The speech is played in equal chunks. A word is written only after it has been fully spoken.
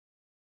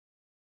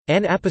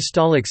An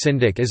Apostolic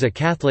Syndic is a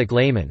Catholic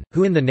layman,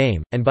 who in the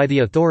name, and by the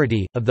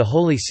authority, of the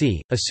Holy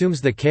See,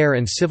 assumes the care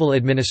and civil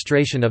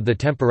administration of the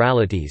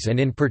temporalities and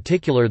in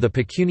particular the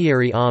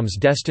pecuniary alms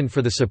destined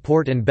for the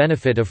support and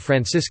benefit of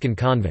Franciscan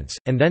convents,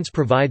 and thence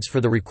provides for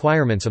the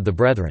requirements of the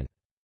brethren.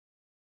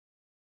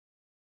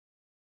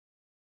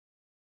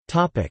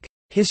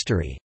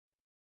 History.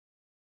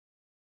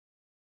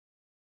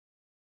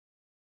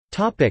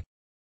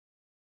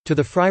 To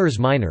the friars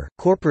minor,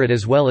 corporate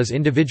as well as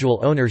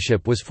individual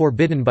ownership was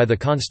forbidden by the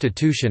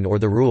constitution or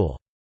the rule.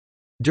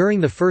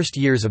 During the first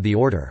years of the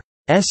order's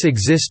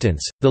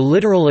existence, the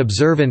literal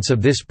observance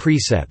of this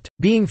precept,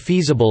 being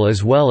feasible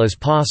as well as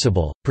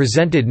possible,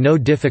 presented no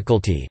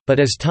difficulty, but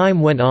as time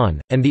went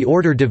on, and the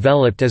order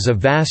developed as a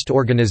vast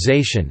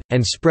organization,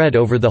 and spread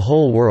over the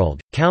whole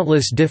world,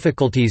 countless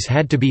difficulties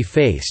had to be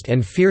faced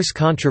and fierce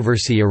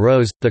controversy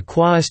arose, the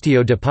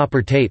quaestio de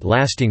paupertate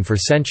lasting for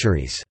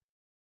centuries.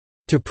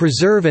 To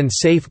preserve and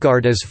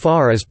safeguard as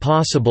far as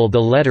possible the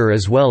letter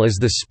as well as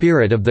the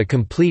spirit of the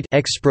complete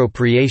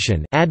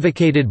expropriation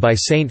advocated by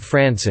Saint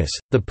Francis,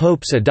 the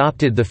popes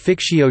adopted the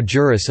fictio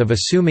juris of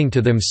assuming to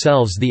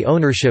themselves the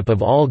ownership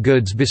of all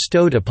goods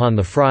bestowed upon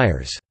the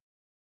friars.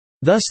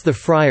 Thus the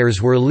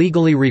friars were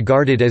legally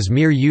regarded as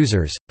mere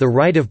users, the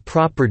right of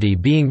property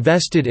being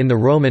vested in the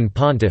Roman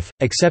pontiff,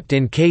 except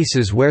in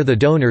cases where the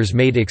donors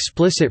made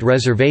explicit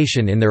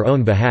reservation in their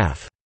own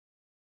behalf.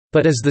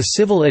 But as the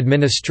civil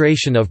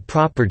administration of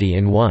property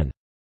in one's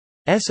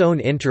own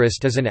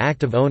interest is an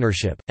act of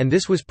ownership, and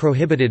this was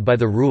prohibited by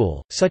the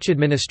rule, such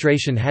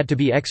administration had to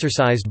be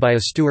exercised by a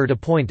steward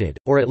appointed,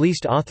 or at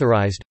least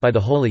authorized, by the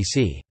Holy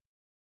See.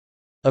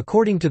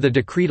 According to the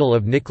decretal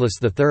of Nicholas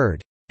III,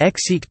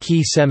 Exit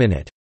qui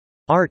seminit,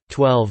 Art.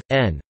 12,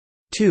 n.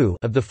 2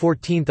 of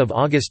 14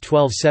 August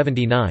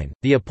 1279,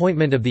 the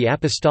appointment of the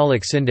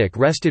Apostolic Syndic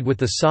rested with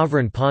the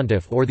sovereign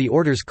pontiff or the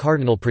order's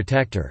cardinal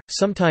protector.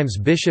 Sometimes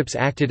bishops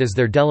acted as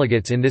their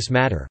delegates in this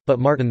matter, but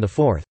Martin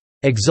IV,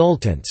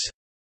 Exultans,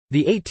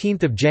 the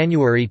 18th of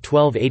January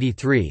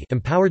 1283,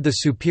 empowered the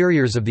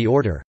superiors of the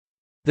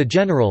order—the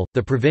general,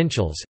 the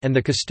provincials, and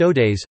the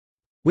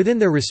custodes—within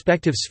their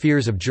respective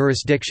spheres of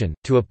jurisdiction,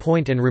 to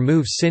appoint and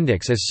remove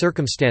syndics as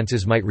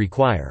circumstances might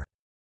require.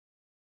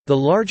 The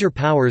larger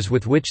powers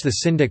with which the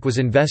syndic was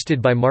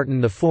invested by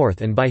Martin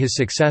IV and by his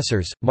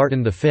successors,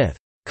 Martin V,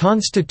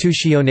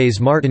 Constitutiones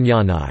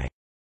Martinianae,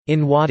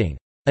 in Wadding,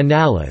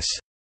 Annales,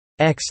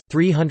 X.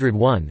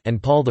 301,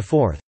 and Paul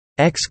IV,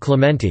 Ex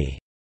Clementi,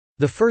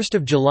 1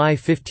 July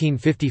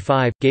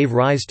 1555, gave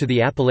rise to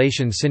the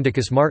appellation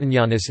Syndicus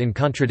Martinianus in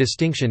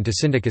contradistinction to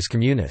Syndicus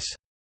Communis.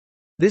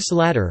 This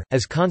latter,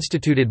 as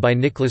constituted by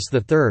Nicholas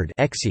III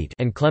Exit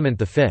and Clement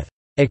V,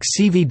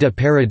 Exivi de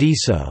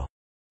Paradiso,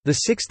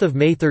 6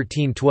 May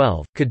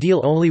 1312, could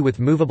deal only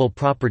with movable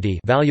property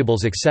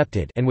valuables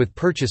accepted and with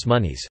purchase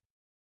monies.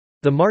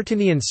 The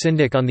Martinian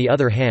syndic on the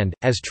other hand,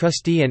 as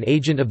trustee and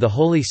agent of the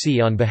Holy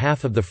See on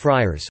behalf of the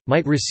friars,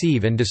 might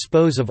receive and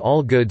dispose of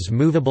all goods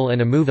movable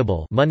and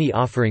immovable, money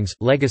offerings,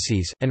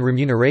 legacies, and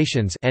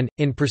remunerations and,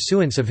 in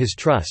pursuance of his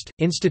trust,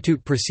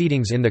 institute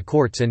proceedings in the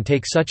courts and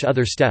take such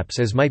other steps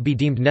as might be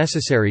deemed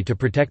necessary to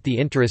protect the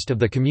interest of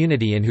the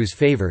community in whose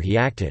favor he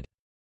acted.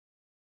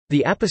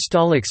 The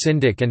Apostolic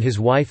Syndic and his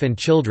wife and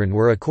children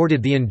were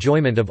accorded the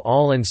enjoyment of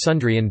all and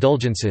sundry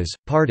indulgences,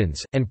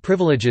 pardons, and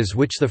privileges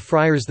which the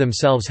friars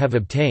themselves have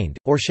obtained,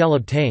 or shall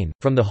obtain,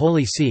 from the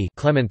Holy See.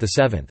 Clement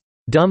VII,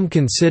 Dum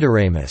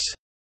Consideramus,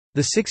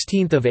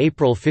 16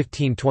 April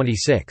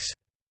 1526.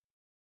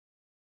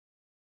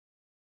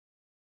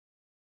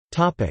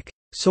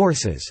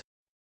 Sources.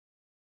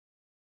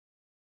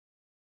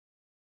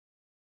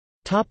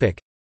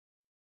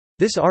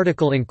 This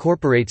article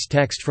incorporates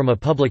text from a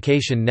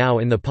publication now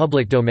in the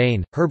public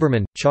domain,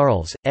 Herbermann,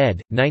 Charles,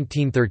 ed.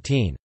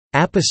 1913.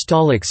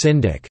 Apostolic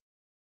Syndic.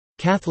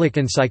 Catholic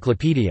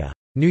Encyclopedia.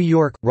 New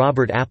York,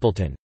 Robert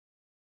Appleton.